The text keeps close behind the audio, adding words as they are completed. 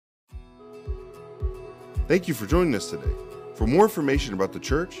Thank you for joining us today. For more information about the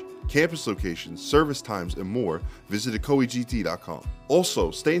church, campus locations, service times, and more, visit ecoegt.com.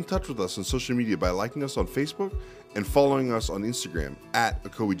 Also, stay in touch with us on social media by liking us on Facebook and following us on Instagram at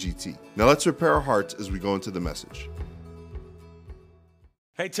ecoegt. Now let's prepare our hearts as we go into the message.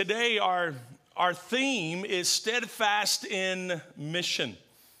 Hey, today our theme is steadfast in mission.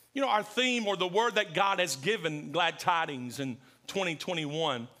 You know, our theme, or the word that God has given Glad Tidings in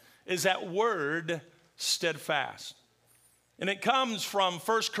 2021, is that word steadfast. And it comes from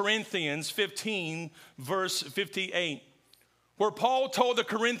 1 Corinthians 15, verse 58, where Paul told the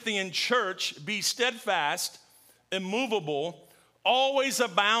Corinthian church, be steadfast, immovable, always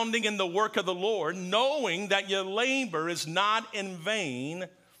abounding in the work of the Lord, knowing that your labor is not in vain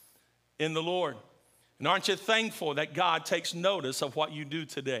in the Lord. And aren't you thankful that God takes notice of what you do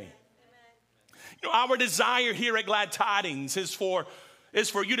today? Amen. You know, our desire here at Glad Tidings is for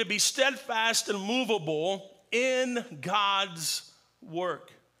you to be steadfast and movable in God's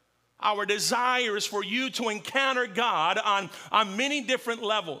work. Our desire is for you to encounter God on many different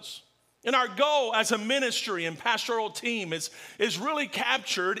levels. And our goal as a ministry and pastoral team is really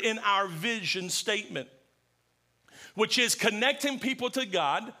captured in our vision statement, which is connecting people to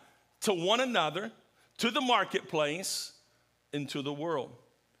God, to one another, to the marketplace, and to the world.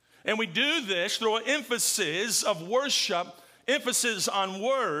 And we do this through an emphasis of worship, emphasis on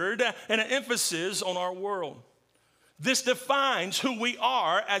word, and an emphasis on our world. This defines who we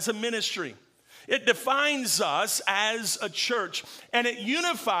are as a ministry. It defines us as a church, and it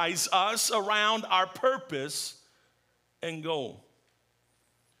unifies us around our purpose and goal.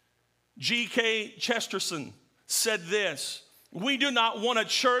 G.K. Chesterton said this: we do not want a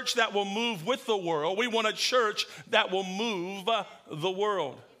church that will move with the world. We want a church that will move the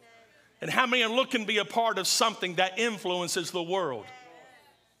world. And how many are looking to be a part of something that influences the world?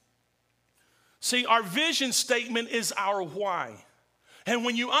 See, our vision statement is our why. And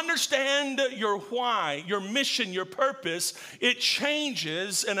when you understand your why, your mission, your purpose, it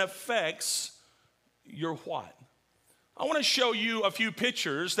changes and affects your what. I want to show you a few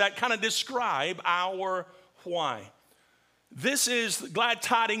pictures that kind of describe our why. This is Glad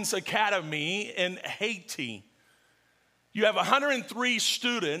Tidings Academy in Haiti. You have 103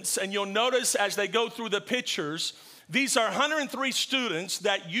 students, and you'll notice as they go through the pictures, these are 103 students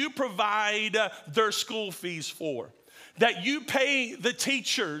that you provide their school fees for, that you pay the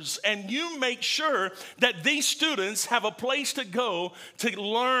teachers, and you make sure that these students have a place to go to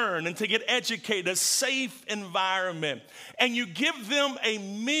learn and to get educated, a safe environment. And you give them a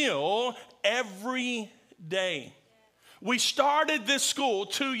meal every day. We started this school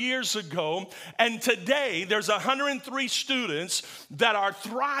 2 years ago, and today there's 103 students that are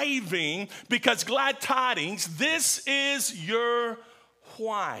thriving because Glad Tidings, this is your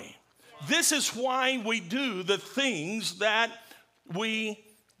why. This is why we do the things that we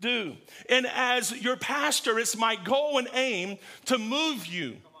do. And as your pastor, it's my goal and aim to move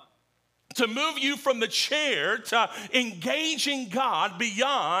you from the chair to engaging God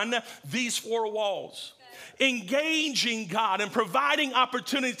beyond these four walls. Engaging God and providing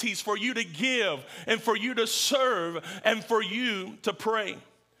opportunities for you to give and for you to serve and for you to pray.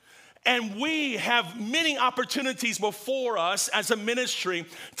 And we have many opportunities before us as a ministry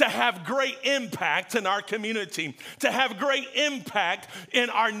to have great impact in our community, to have great impact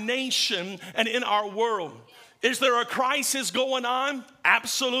in our nation and in our world. Is there a crisis going on?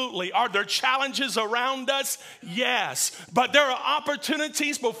 Absolutely. Are there challenges around us? Yes. But there are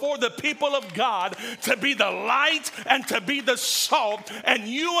opportunities before the people of God to be the light and to be the salt. And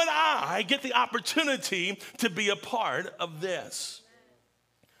you and I get the opportunity to be a part of this.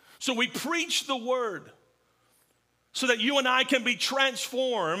 So we preach the word so that you and I can be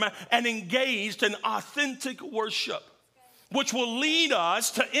transformed and engaged in authentic worship, which will lead us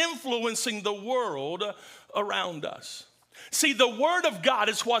to influencing the world around us. See, the word of God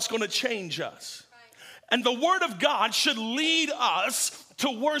is what's going to change us. And the word of God should lead us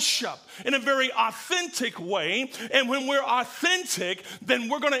to worship in a very authentic way. And when we're authentic, then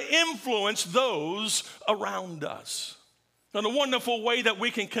we're going to influence those around us. And a wonderful way that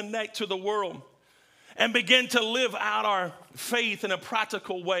we can connect to the world and begin to live out our faith in a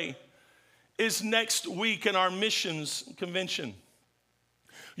practical way is next week in our missions convention.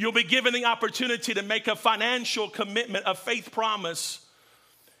 You'll be given the opportunity to make a financial commitment, a faith promise,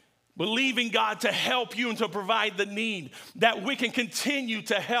 believing God to help you and to provide the need, that we can continue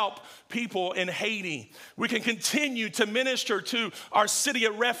to help people in Haiti. We can continue to minister to our city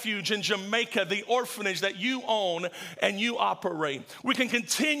of refuge in Jamaica, the orphanage that you own and you operate. We can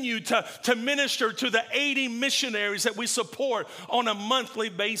continue to minister to the 80 missionaries that we support on a monthly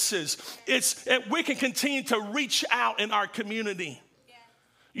basis. We can continue to reach out in our community.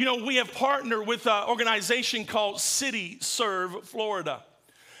 You know, we have partnered with an organization called City Serve Florida.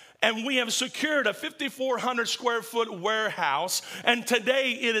 And we have secured a 5,400 square foot warehouse. And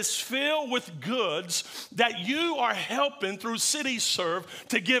today it is filled with goods that you are helping through City Serve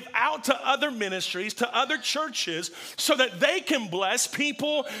to give out to other ministries, to other churches, so that they can bless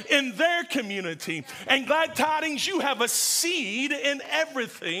people in their community. And glad tidings, you have a seed in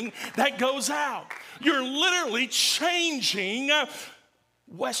everything that goes out. You're literally changing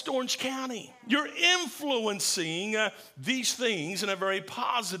West Orange County. You're influencing these things in a very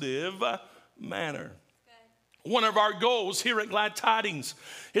positive manner. One of our goals here at Glad Tidings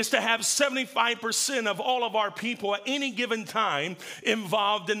is to have 75% of all of our people at any given time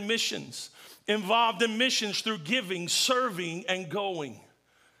involved in missions through giving, serving, and going.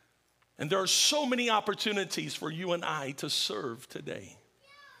 And there are so many opportunities for you and I to serve today.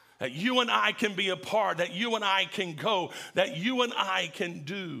 That you and I can be a part, that you and I can go, that you and I can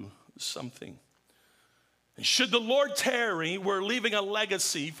do something. And should the Lord tarry, we're leaving a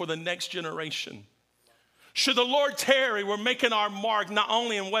legacy for the next generation. Should the Lord tarry, we're making our mark not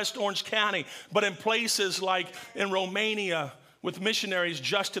only in West Orange County, but in places like in Romania with missionaries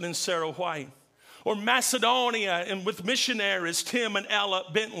Justin and Sarah White. Or Macedonia and with missionaries Tim and Ella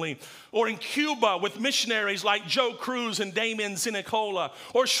Bentley. Or in Cuba with missionaries like Joe Cruz and Damien Zinicola.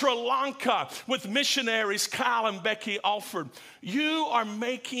 Or Sri Lanka with missionaries Kyle and Becky Alford. You are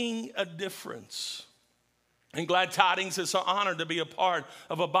making a difference. And Glad Tidings, it's an honor to be a part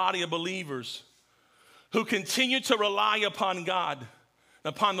of a body of believers who continue to rely upon God,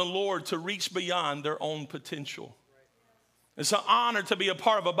 upon the Lord to reach beyond their own potential. It's an honor to be a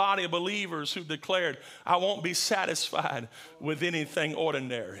part of a body of believers who declared, I won't be satisfied with anything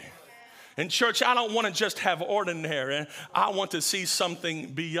ordinary. And church, I don't want to just have ordinary. I want to see something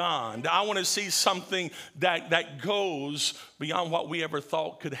beyond. I want to see something that goes beyond what we ever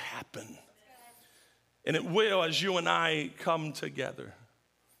thought could happen. And it will as you and I come together.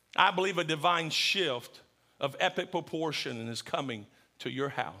 I believe a divine shift of epic proportion is coming to your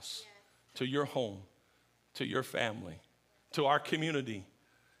house, to your home, to your family, to our community,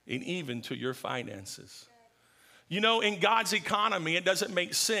 and even to your finances. You know, in God's economy, it doesn't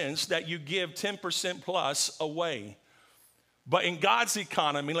make sense that you give 10% plus away. But in God's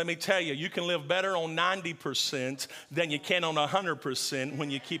economy, let me tell you, you can live better on 90% than you can on 100% when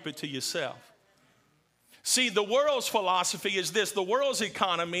you keep it to yourself. See, the world's philosophy is this. The world's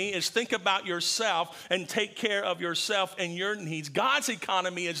economy is think about yourself and take care of yourself and your needs. God's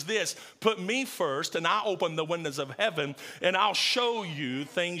economy is this. Put me first and I'll open the windows of heaven and I'll show you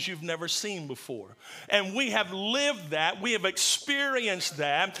things you've never seen before. And we have lived that. We have experienced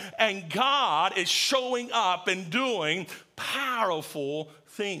that. And God is showing up and doing powerful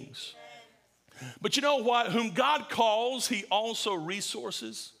things. But you know what? Whom God calls, he also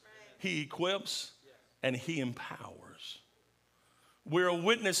resources, he equips, and he empowers. We're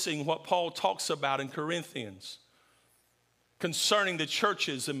witnessing what Paul talks about in Corinthians concerning the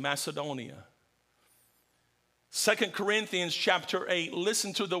churches in Macedonia. 2 Corinthians chapter 8,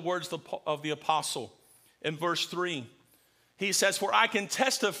 listen to the words of the apostle in verse 3. He says, for I can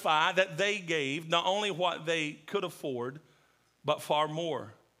testify that they gave not only what they could afford, but far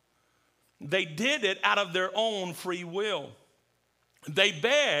more. They did it out of their own free will. They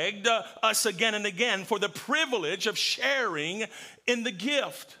begged us again and again for the privilege of sharing in the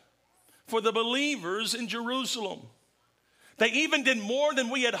gift for the believers in Jerusalem. They even did more than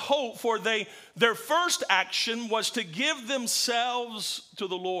we had hoped, for their first action was to give themselves to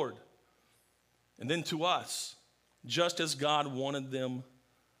the Lord and then to us, just as God wanted them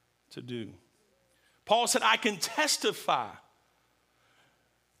to do. Paul said, I can testify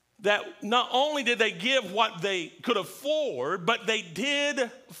that not only did they give what they could afford, but they did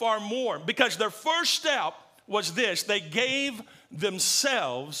far more. Because their first step was this. They gave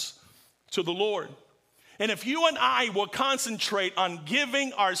themselves to the Lord. And if you and I will concentrate on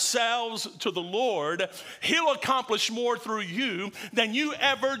giving ourselves to the Lord, he'll accomplish more through you than you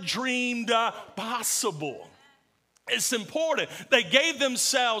ever dreamed possible. It's important. They gave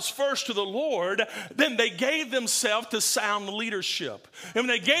themselves first to the Lord, then they gave themselves to sound leadership. And when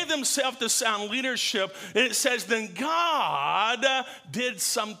they gave themselves to sound leadership, it says, then God did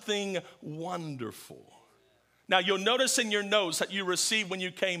something wonderful. Now, you'll notice in your notes that you received when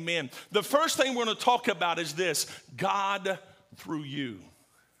you came in, the first thing we're going to talk about is this: God through you.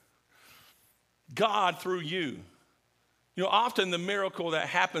 God through you. You know, often the miracle that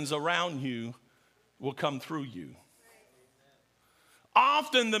happens around you will come through you.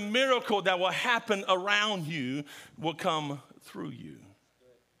 Often the miracle that will happen around you will come through you.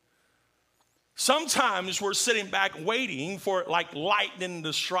 Sometimes we're sitting back waiting for like lightning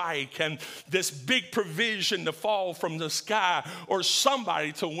to strike and this big provision to fall from the sky or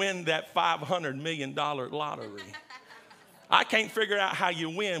somebody to win that $500 million lottery. I can't figure out how you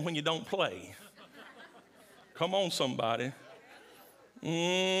win when you don't play. Come on, somebody.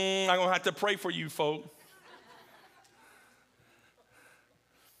 I'm going to have to pray for you, folk.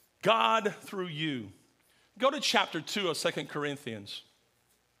 God through you. Go to chapter 2 of 2 Corinthians.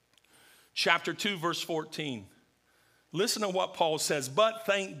 Chapter 2, verse 14. Listen to what Paul says. But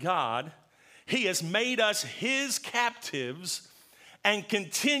thank God, he has made us his captives and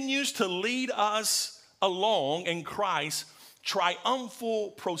continues to lead us along in Christ's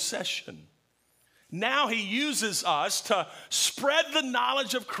triumphal procession. Now he uses us to spread the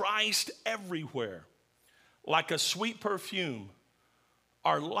knowledge of Christ everywhere. Like a sweet perfume,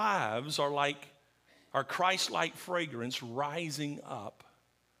 our lives are like our Christ-like fragrance rising up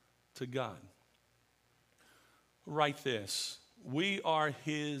to God. Write this: we are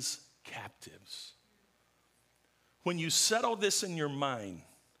his captives. When you settle this in your mind,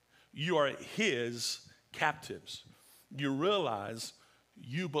 you are his captives. You realize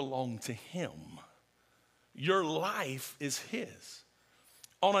you belong to him. Your life is his.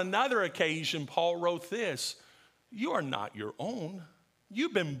 On another occasion, Paul wrote this: you are not your own.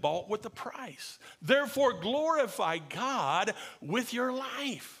 You've been bought with a price. Therefore, glorify God with your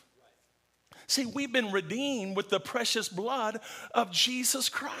life. See, we've been redeemed with the precious blood of Jesus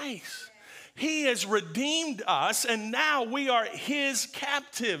Christ. He has redeemed us, and now we are his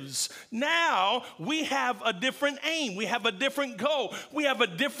captives. Now we have a different aim. We have a different goal. We have a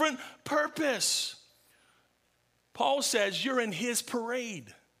different purpose. Paul says you're in his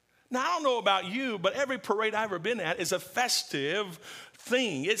parade. Now, I don't know about you, but every parade I've ever been at is a festive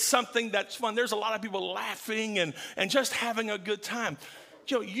thing. It's something that's fun. There's a lot of people laughing and just having a good time.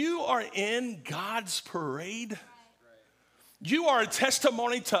 You are in God's parade. You are a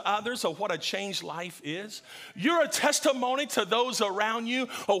testimony to others of what a changed life is. You're a testimony to those around you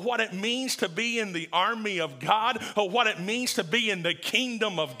of what it means to be in the army of God, of what it means to be in the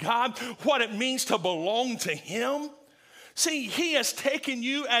kingdom of God, what it means to belong to him. See, he has taken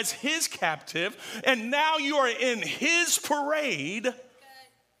you as his captive, and now you are in his parade.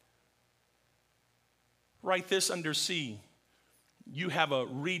 Write this under C. You have a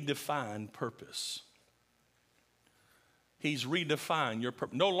redefined purpose. He's redefined your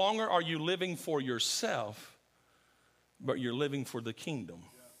purpose. No longer are you living for yourself, but you're living for the kingdom.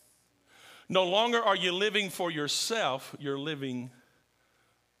 No longer are you living for yourself, you're living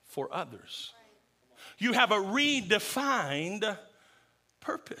for others. You have a redefined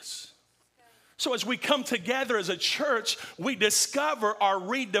purpose. So as we come together as a church, we discover our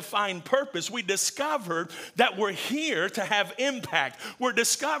redefined purpose. We discovered that we're here to have impact. We're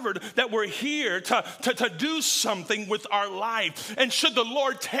discovered that we're here to do something with our life. And should the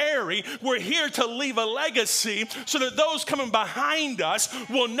Lord tarry, we're here to leave a legacy so that those coming behind us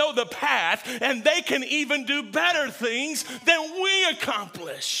will know the path and they can even do better things than we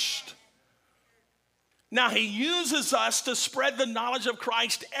accomplished. Now, he uses us to spread the knowledge of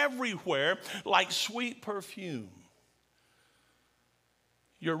Christ everywhere like sweet perfume.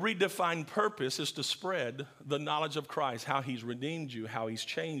 Your redefined purpose is to spread the knowledge of Christ, how he's redeemed you, how he's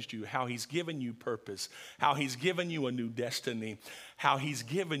changed you, how he's given you purpose, how he's given you a new destiny, how he's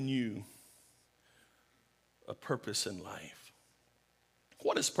given you a purpose in life.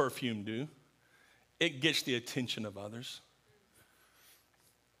 What does perfume do? It gets the attention of others.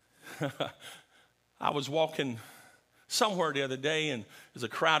 I was walking somewhere the other day, and there's a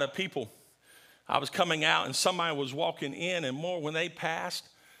crowd of people. I was coming out, and somebody was walking in, and more when they passed,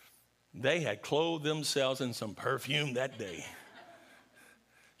 they had clothed themselves in some perfume that day.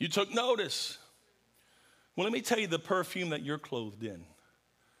 You took notice. Well, let me tell you the perfume that you're clothed in.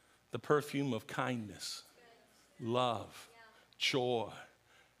 The perfume of kindness, love, joy,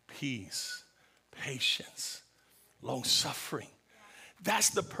 peace, patience, long-suffering.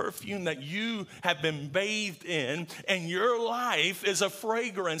 That's the perfume that you have been bathed in, and your life is a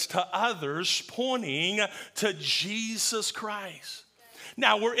fragrance to others pointing to Jesus Christ.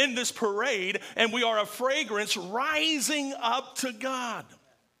 Now, we're in this parade, and we are a fragrance rising up to God.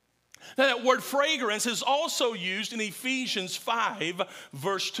 Now, that word fragrance is also used in Ephesians 5,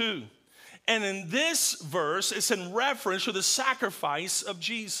 verse 2. And in this verse, it's in reference to the sacrifice of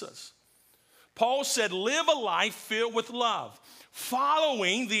Jesus. Paul said, live a life filled with love,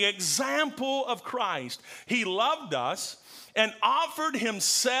 following the example of Christ. He loved us and offered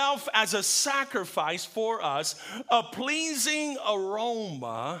himself as a sacrifice for us, a pleasing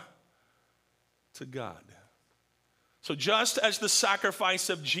aroma to God. So just as the sacrifice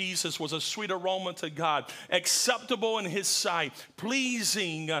of Jesus was a sweet aroma to God, acceptable in his sight,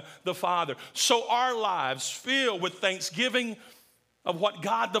 pleasing the Father, so our lives filled with thanksgiving of what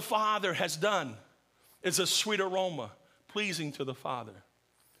God the Father has done is a sweet aroma, pleasing to the Father.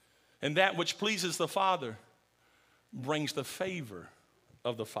 And that which pleases the Father brings the favor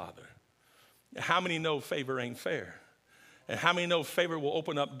of the Father. How many know favor ain't fair? And how many know favor will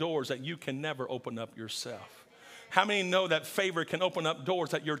open up doors that you can never open up yourself? How many know that favor can open up doors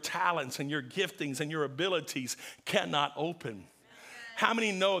that your talents and your giftings and your abilities cannot open? How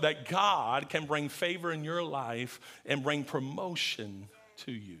many know that God can bring favor in your life and bring promotion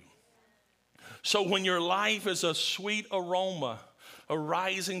to you? So when your life is a sweet aroma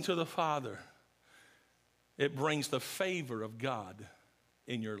arising to the Father, it brings the favor of God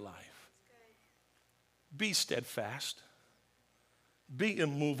in your life. Be steadfast. Be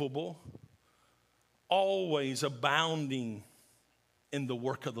immovable. Always abounding in the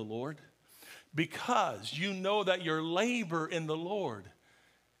work of the Lord, because you know that your labor in the Lord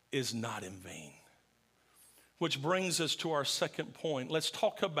is not in vain. Which brings us to our second point. Let's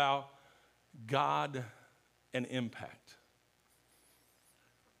talk about God and impact.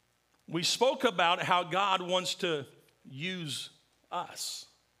 We spoke about how God wants to use us,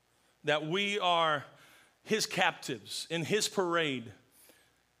 that we are his captives in his parade.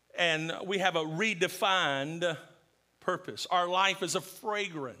 And we have a redefined purpose. Our life is a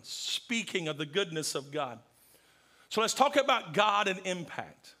fragrance, speaking of the goodness of God. So let's talk about God and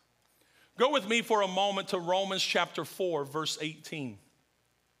impact. Go with me for a moment to Romans chapter 4, verse 18.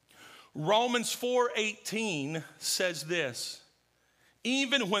 Romans 4:18 says this: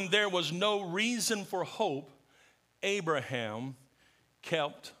 even when there was no reason for hope, Abraham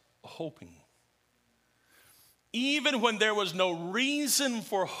kept hoping. Even when there was no reason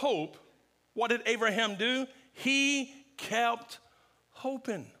for hope, what did Abraham do? He kept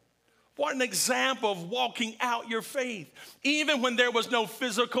hoping. What an example of walking out your faith. Even when there was no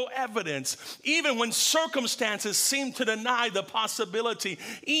physical evidence, even when circumstances seemed to deny the possibility,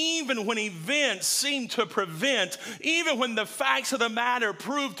 even when events seemed to prevent, even when the facts of the matter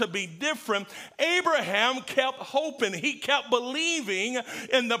proved to be different, Abraham kept hoping. He kept believing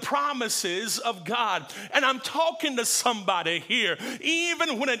in the promises of God. And I'm talking to somebody here,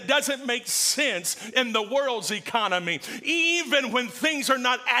 even when it doesn't make sense in the world's economy, even when things are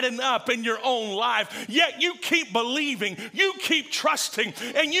not adding up in your own life, yet you keep believing, you keep trusting,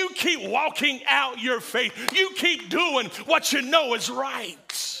 and you keep walking out your faith. You keep doing what you know is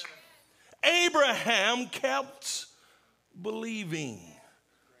right. Abraham kept believing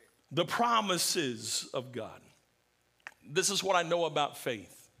the promises of God. This is what I know about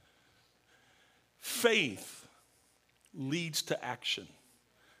faith. Faith leads to action.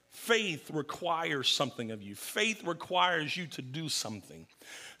 Faith requires something of you. Faith requires you to do something.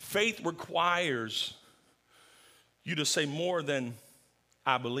 Faith requires you to say more than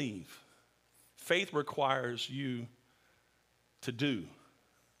I believe. Faith requires you to do,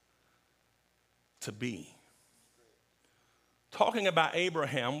 to be. Talking about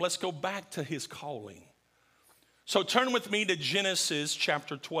Abraham, let's go back to his calling. So turn with me to Genesis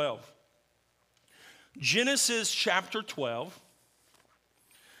chapter 12. Genesis chapter 12.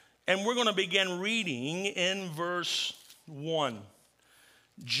 And we're going to begin reading in verse 1.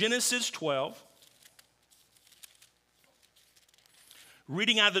 Genesis 12.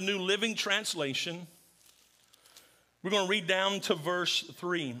 Reading out of the New Living Translation. We're going to read down to verse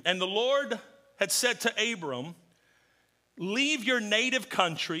 3. And the Lord had said to Abram, leave your native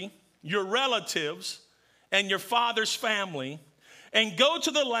country, your relatives, and your father's family, and go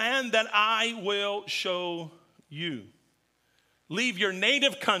to the land that I will show you. Leave your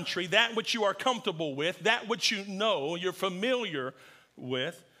native country, that which you are comfortable with, that which you know, you're familiar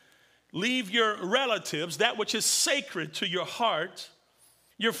with. Leave your relatives, that which is sacred to your heart.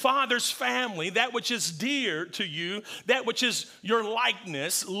 Your father's family, that which is dear to you, that which is your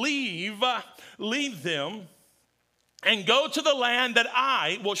likeness. Leave them and go to the land that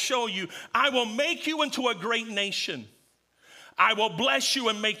I will show you. I will make you into a great nation. I will bless you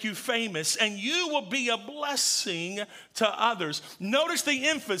and make you famous, and you will be a blessing to others. Notice the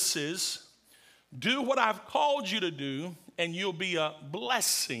emphasis. Do what I've called you to do, and you'll be a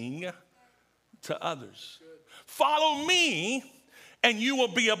blessing to others. Follow me, and you will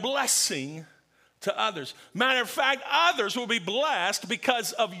be a blessing to others. Matter of fact, others will be blessed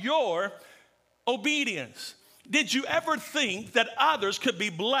because of your obedience. Did you ever think that others could be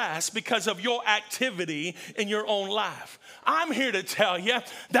blessed because of your activity in your own life? I'm here to tell you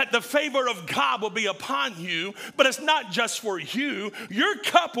that the favor of God will be upon you, but it's not just for you. Your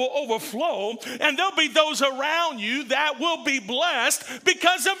cup will overflow, and there'll be those around you that will be blessed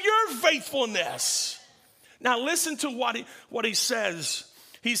because of your faithfulness. Now listen to what he says.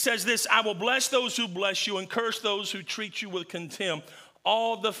 He says this, I will bless those who bless you and curse those who treat you with contempt.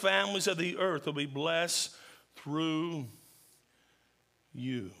 All the families of the earth will be blessed through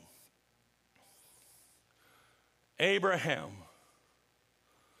you. Abraham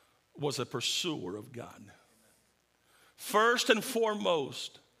was a pursuer of God. First and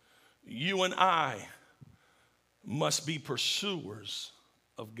foremost, you and I must be pursuers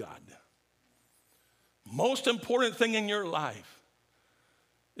of God. Most important thing in your life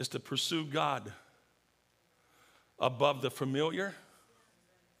is to pursue God above the familiar,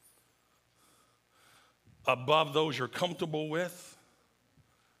 above those you're comfortable with,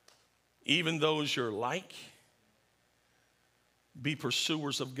 even those you're like. Be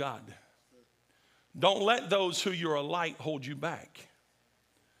pursuers of God. Don't let those who you're alike hold you back.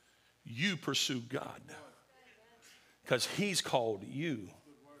 You pursue God because he's called you.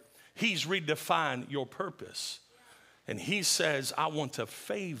 He's redefined your purpose. And he says, I want to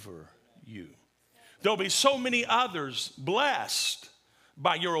favor you. There'll be so many others blessed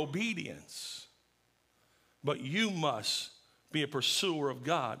by your obedience. But you must be a pursuer of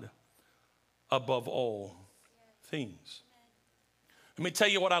God above all things. Let me tell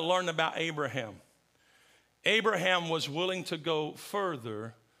you what I learned about Abraham. Abraham was willing to go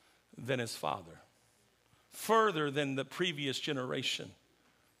further than his father, further than the previous generation.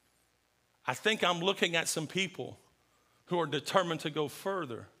 I think I'm looking at some people who are determined to go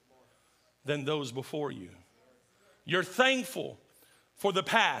further than those before you. You're thankful for the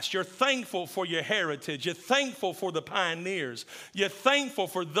past. You're thankful for your heritage. You're thankful for the pioneers. You're thankful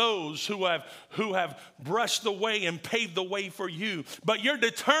for those who have brushed the way and paved the way for you. But you're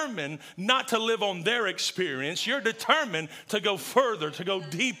determined not to live on their experience. You're determined to go further, to go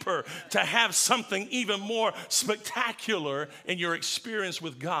deeper, to have something even more spectacular in your experience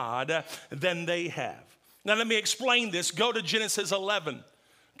with God than they have. Now let me explain this. Go to Genesis 11.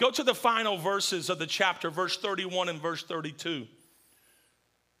 Go to the final verses of the chapter, verse 31 and verse 32.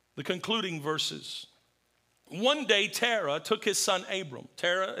 The concluding verses. One day Terah took his son Abram.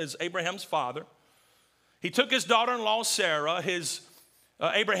 Terah is Abraham's father. He took his daughter-in-law Sarah,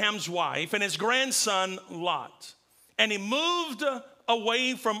 Abraham's wife, and his grandson Lot. And he moved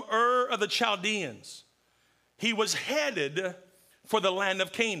away from Ur of the Chaldeans. He was headed for the land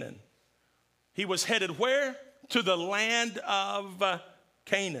of Canaan. He was headed where? To the land of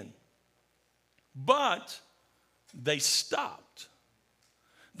Canaan. But they stopped.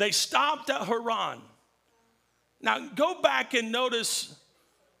 They stopped at Haran. Now go back and notice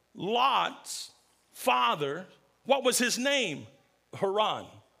Lot's father. What was his name? Haran.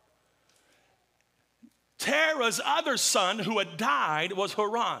 Terah's other son who had died was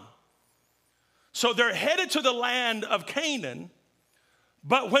Haran. So they're headed to the land of Canaan,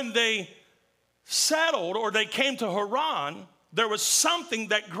 but when they settled or they came to Haran, there was something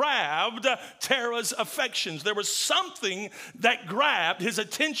that grabbed Terah's affections. There was something that grabbed his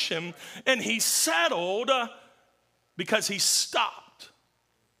attention, and he settled because he stopped.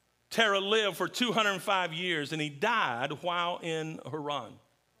 Terah lived for 205 years, and he died while in Haran.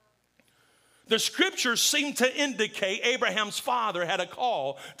 The scriptures seem to indicate Abraham's father had a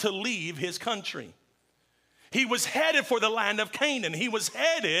call to leave his country. He was headed for the land of Canaan. He was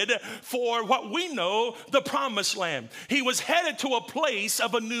headed for what we know, the promised land. He was headed to a place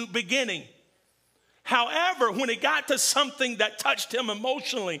of a new beginning. However, when he got to something that touched him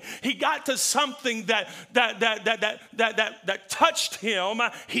emotionally, he got to something that touched him,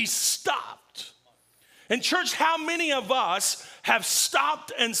 he stopped. And church, how many of us have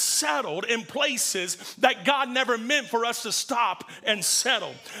stopped and settled in places that God never meant for us to stop and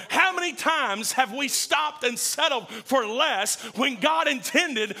settle? How many times have we stopped and settled for less when God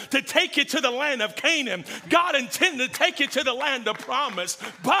intended to take you to the land of Canaan? God intended to take you to the land of promise.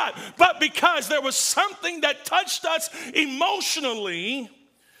 But because there was something that touched us emotionally,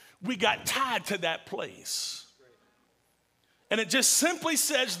 we got tied to that place. And it just simply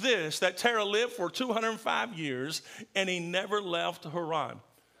says this, that Terah lived for 205 years and he never left Haran.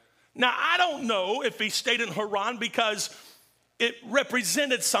 Now, I don't know if he stayed in Haran because it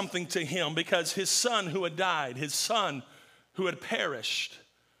represented something to him, because his son who had died, his son who had perished,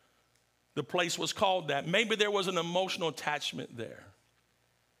 the place was called that. Maybe there was an emotional attachment there.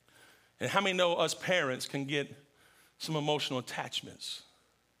 And how many know us parents can get some emotional attachments?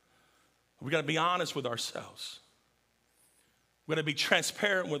 We got to be honest with ourselves. We got to be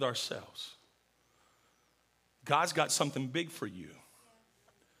transparent with ourselves. God's got something big for you.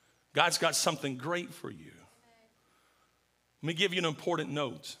 God's got something great for you. Let me give you an important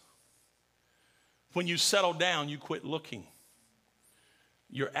note. When you settle down, you quit looking.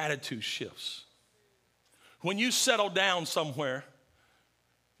 Your attitude shifts. When you settle down somewhere,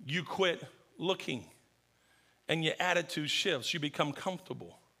 you quit looking and your attitude shifts. You become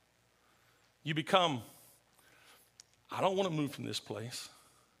comfortable. You become, I don't want to move from this place.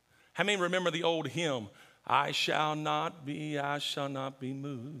 How many remember the old hymn, I shall not be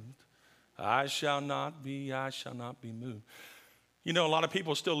moved. I shall not be moved. You know, a lot of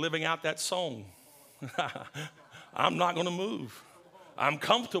people are still living out that song. I'm not going to move. I'm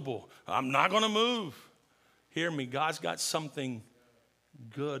comfortable. I'm not going to move. Hear me, God's got something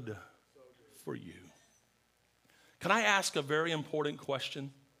good for you. Can I ask a very important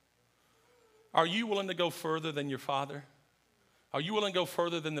question? Are you willing to go further than your father? Are you willing to go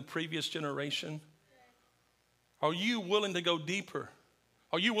further than the previous generation? Are you willing to go deeper?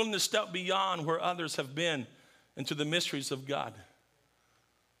 Are you willing to step beyond where others have been into the mysteries of God?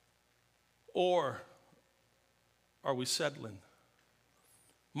 Or are we settling?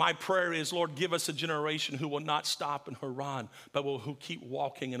 My prayer is, Lord, give us a generation who will not stop in Haran, but who keep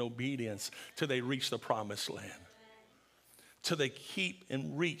walking in obedience till they reach the promised land. Till they keep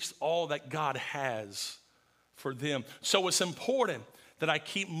and reach all that God has for them. So it's important that I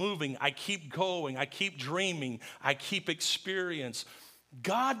keep moving, I keep going, I keep dreaming, I keep experience.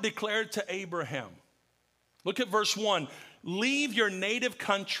 God declared to Abraham, look at verse 1, leave your native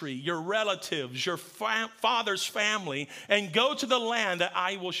country, your relatives, your father's family, and go to the land that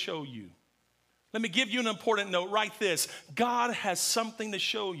I will show you. Let me give you an important note. Write this. God has something to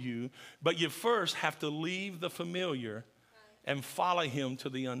show you, but you first have to leave the familiar and follow him to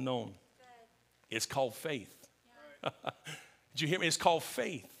the unknown. It's called faith. Did you hear me? It's called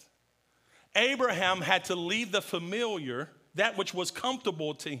faith. Abraham had to leave the familiar, that which was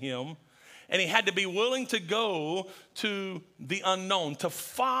comfortable to him, and he had to be willing to go to the unknown, to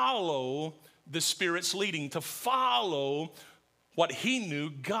follow the Spirit's leading, to follow what he knew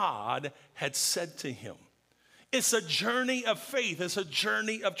God had said to him. It's a journey of faith. It's a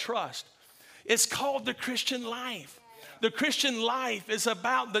journey of trust. It's called the Christian life. The Christian life is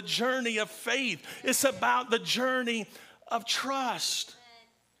about the journey of faith. It's about the journey of trust.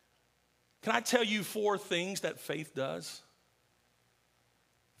 Can I tell you 4 things that faith does?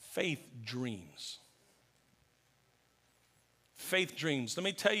 Faith dreams. Faith dreams. Let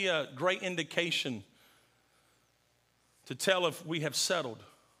me tell you a great indication to tell if we have settled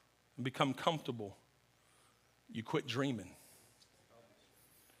and become comfortable. You quit dreaming.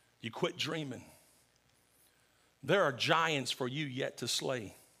 You quit dreaming. There are giants for you yet to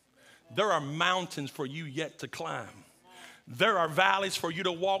slay. There are mountains for you yet to climb. There are valleys for you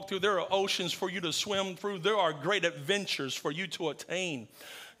to walk through. There are oceans for you to swim through. There are great adventures for you to attain.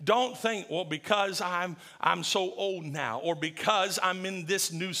 Don't think, well, because I'm so old now, or because I'm in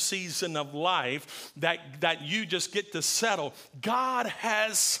this new season of life, that you just get to settle. God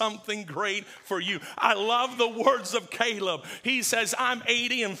has something great for you. I love the words of Caleb. He says, I'm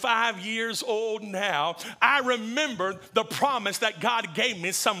 85 years old now. I remember the promise that God gave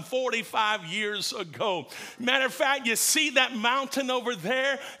me some 45 years ago. Matter of fact, you see that mountain over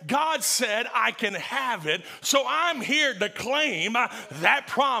there? God said, I can have it. So I'm here to claim that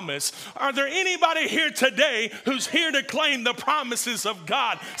promise. Are there anybody here today who's here to claim the promises of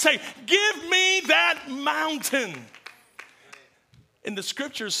God? Say, give me that mountain. And the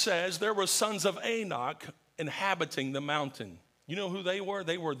scripture says there were sons of Enoch inhabiting the mountain. You know who they were?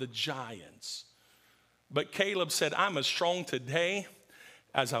 They were the giants. But Caleb said, I'm as strong today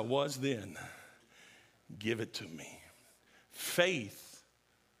as I was then. Give it to me. Faith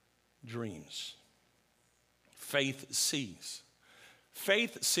dreams. Faith sees.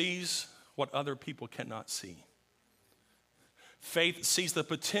 Faith sees what other people cannot see. Faith sees the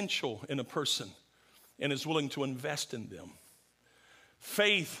potential in a person and is willing to invest in them.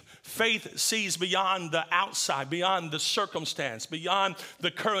 Faith sees beyond the outside, beyond the circumstance, beyond the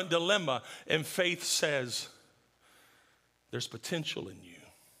current dilemma. And faith says, there's potential in you.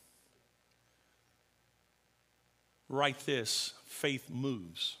 Write this, faith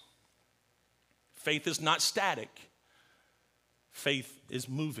moves. Faith is not static. Faith is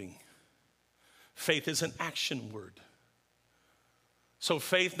moving. Faith is an action word. So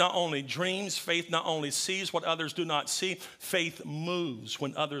faith not only dreams, faith not only sees what others do not see, faith moves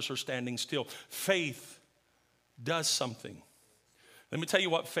when others are standing still. Faith does something. Let me tell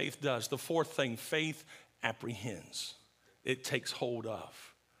you what faith does. The fourth thing, faith apprehends. It takes hold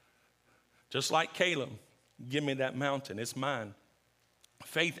of. Just like Caleb, give me that mountain, it's mine.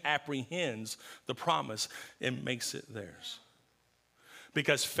 Faith apprehends the promise and makes it theirs.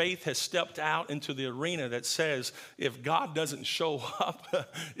 Because faith has stepped out into the arena that says, if God doesn't show up,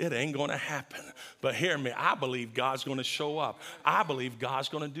 it ain't going to happen. But hear me, I believe God's going to show up. I believe God's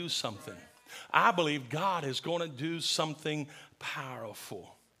going to do something. I believe God is going to do something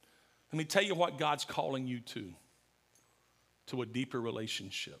powerful. Let me tell you what God's calling you to a deeper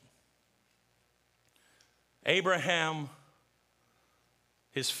relationship. Abraham,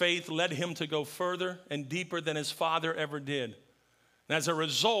 his faith led him to go further and deeper than his father ever did. And as a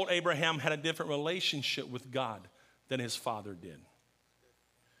result, Abraham had a different relationship with God than his father did.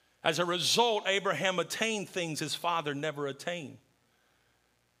 As a result, Abraham attained things his father never attained.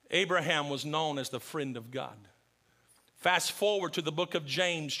 Abraham was known as the friend of God. Fast forward to the book of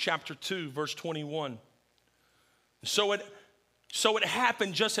James, chapter 2, verse 21. So it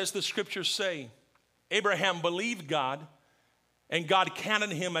happened just as the scriptures say. Abraham believed God, and God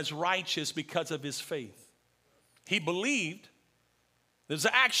counted him as righteous because of his faith. He believed. There's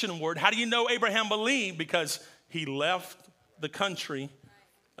an action word. How do you know Abraham believed? Because he left the country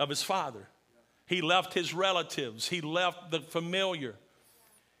of his father. He left his relatives. He left the familiar.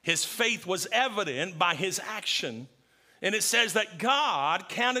 His faith was evident by his action. And it says that God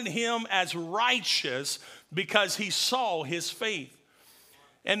counted him as righteous because he saw his faith.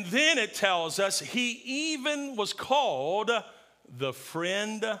 And then it tells us he even was called the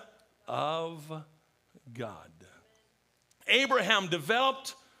friend of God. Abraham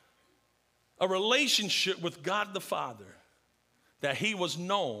developed a relationship with God the Father that he was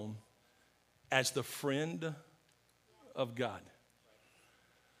known as the friend of God.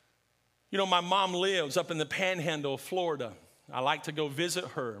 You know, my mom lives up in the panhandle of Florida. I like to go visit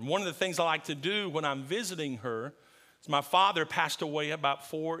her. And one of the things I like to do when I'm visiting her is my father passed away about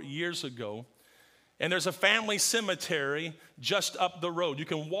 4 years ago. And there's a family cemetery just up the road. You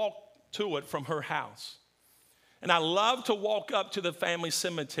can walk to it from her house. And I love to walk up to the family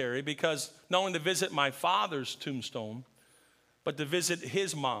cemetery because not only to visit my father's tombstone, but to visit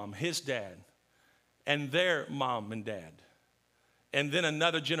his mom, his dad, and their mom and dad, and then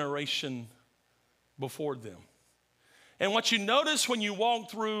another generation before them. And what you notice when you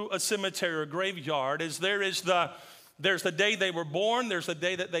walk through a cemetery or graveyard is there's the day they were born, there's the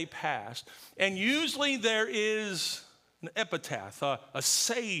day that they passed, and usually there is an epitaph, a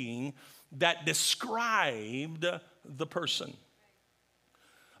saying that described the person.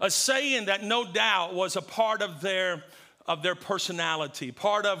 A saying that no doubt was a part of their personality,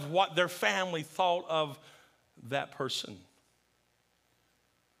 part of what their family thought of that person.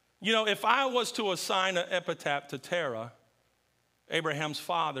 You know, if I was to assign an epitaph to Terah, Abraham's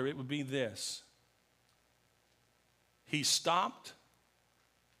father, it would be this. He stopped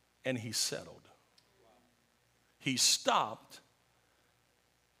and he settled. He stopped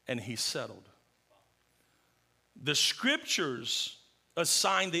and he settled. The scriptures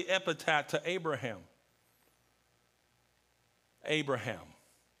assign the epitaph to Abraham. Abraham,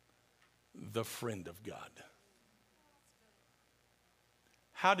 the friend of God.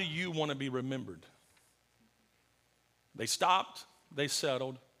 How do you want to be remembered? They stopped, they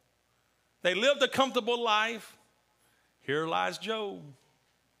settled. They lived a comfortable life. Here lies Joe,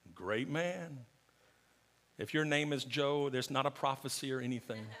 great man. If your name is Joe, there's not a prophecy or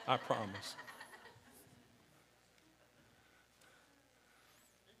anything, I promise.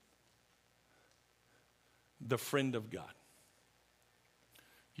 The friend of God.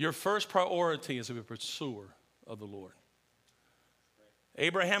 Your first priority is to be a pursuer of the Lord.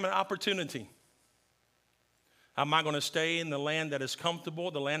 Abraham, an opportunity. Am I going to stay in the land that is comfortable,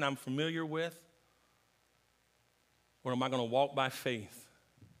 the land I'm familiar with? Or am I going to walk by faith?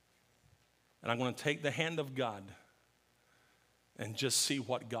 And I'm going to take the hand of God and just see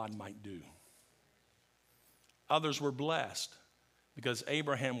what God might do. Others were blessed because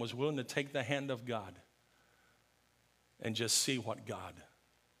Abraham was willing to take the hand of God and just see what God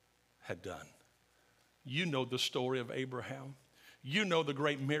had done. You know the story of Abraham. You know the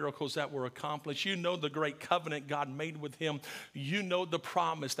great miracles that were accomplished. You know the great covenant God made with him. You know the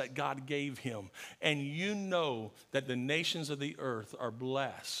promise that God gave him. And you know that the nations of the earth are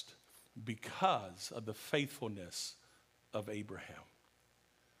blessed because of the faithfulness of Abraham.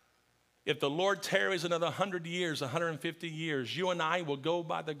 If the Lord tarries another 100 years, 150 years, you and I will go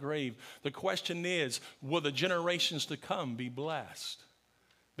by the grave. The question is, will the generations to come be blessed?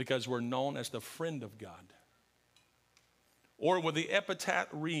 because we're known as the friend of God. Or with the epitaph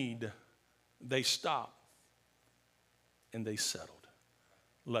read, they stopped and they settled.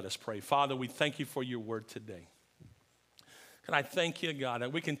 Let us pray. Father, we thank you for your word today. And I thank you, God,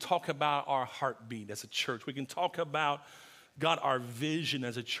 that we can talk about our heartbeat as a church. We can talk about, God, our vision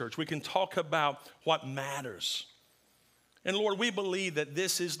as a church. We can talk about what matters. And Lord, we believe that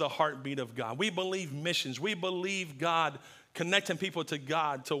this is the heartbeat of God. We believe missions. We believe, God, connecting people to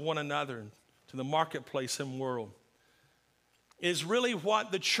God, to one another, to the marketplace and world is really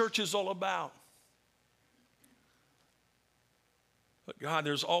what the church is all about. But God,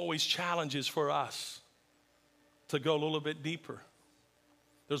 there's always challenges for us to go a little bit deeper.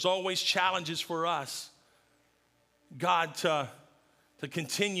 There's always challenges for us, God, to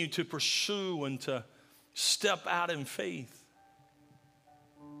continue to pursue and to step out in faith.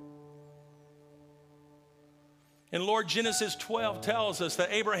 And Lord, Genesis 12 tells us that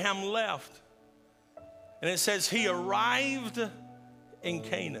Abraham left. And it says he arrived in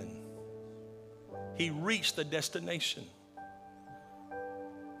Canaan. He reached the destination.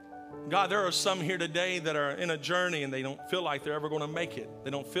 God, there are some here today that are in a journey and they don't feel like they're ever going to make it.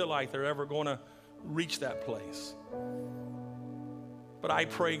 They don't feel like they're ever going to reach that place. But I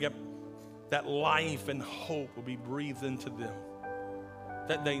pray that life and hope will be breathed into them,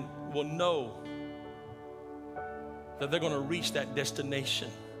 that they will know that they're going to reach that destination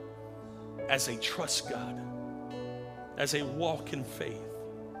as they trust God, as they walk in faith.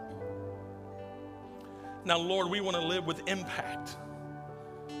 Now, Lord, we want to live with impact.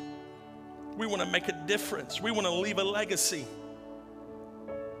 We want to make a difference. We want to leave a legacy.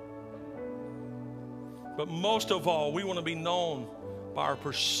 But most of all, we want to be known by our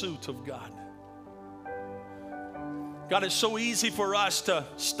pursuit of God. God, it's so easy for us to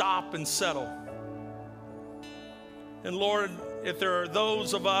stop and settle. And Lord, if there are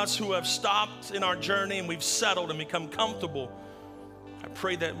those of us who have stopped in our journey and we've settled and become comfortable, I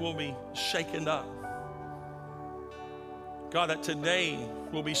pray that we'll be shaken up. God, that today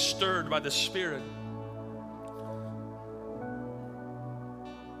we'll be stirred by the Spirit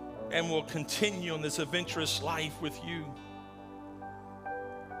and we'll continue on this adventurous life with you.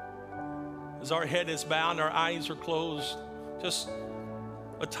 As our head is bowed, our eyes are closed, just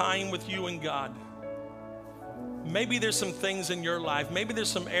a time with you and God. Maybe there's some things in your life, maybe there's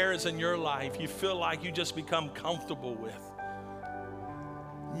some areas in your life you feel like you just become comfortable with.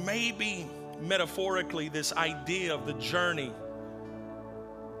 Maybe metaphorically this idea of the journey,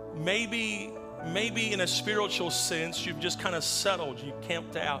 maybe in a spiritual sense you've just kind of settled, you've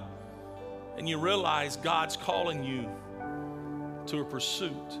camped out, and you realize God's calling you to a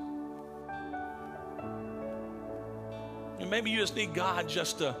pursuit. And maybe you just need God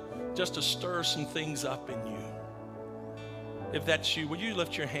just to stir some things up in you. If that's you, would you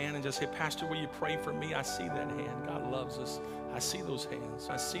lift your hand and just say, Pastor, will you pray for me? I see that hand. God loves us. I see those hands.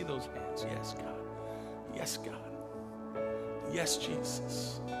 I see those hands. Yes, God. Yes, God. Yes,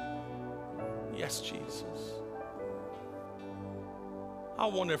 Jesus. Yes, Jesus. I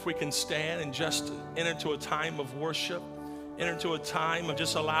wonder if we can stand and just enter into a time of worship, enter into a time of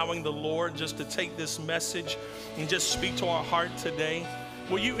just allowing the Lord just to take this message and just speak to our heart today.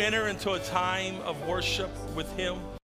 Will you enter into a time of worship with Him?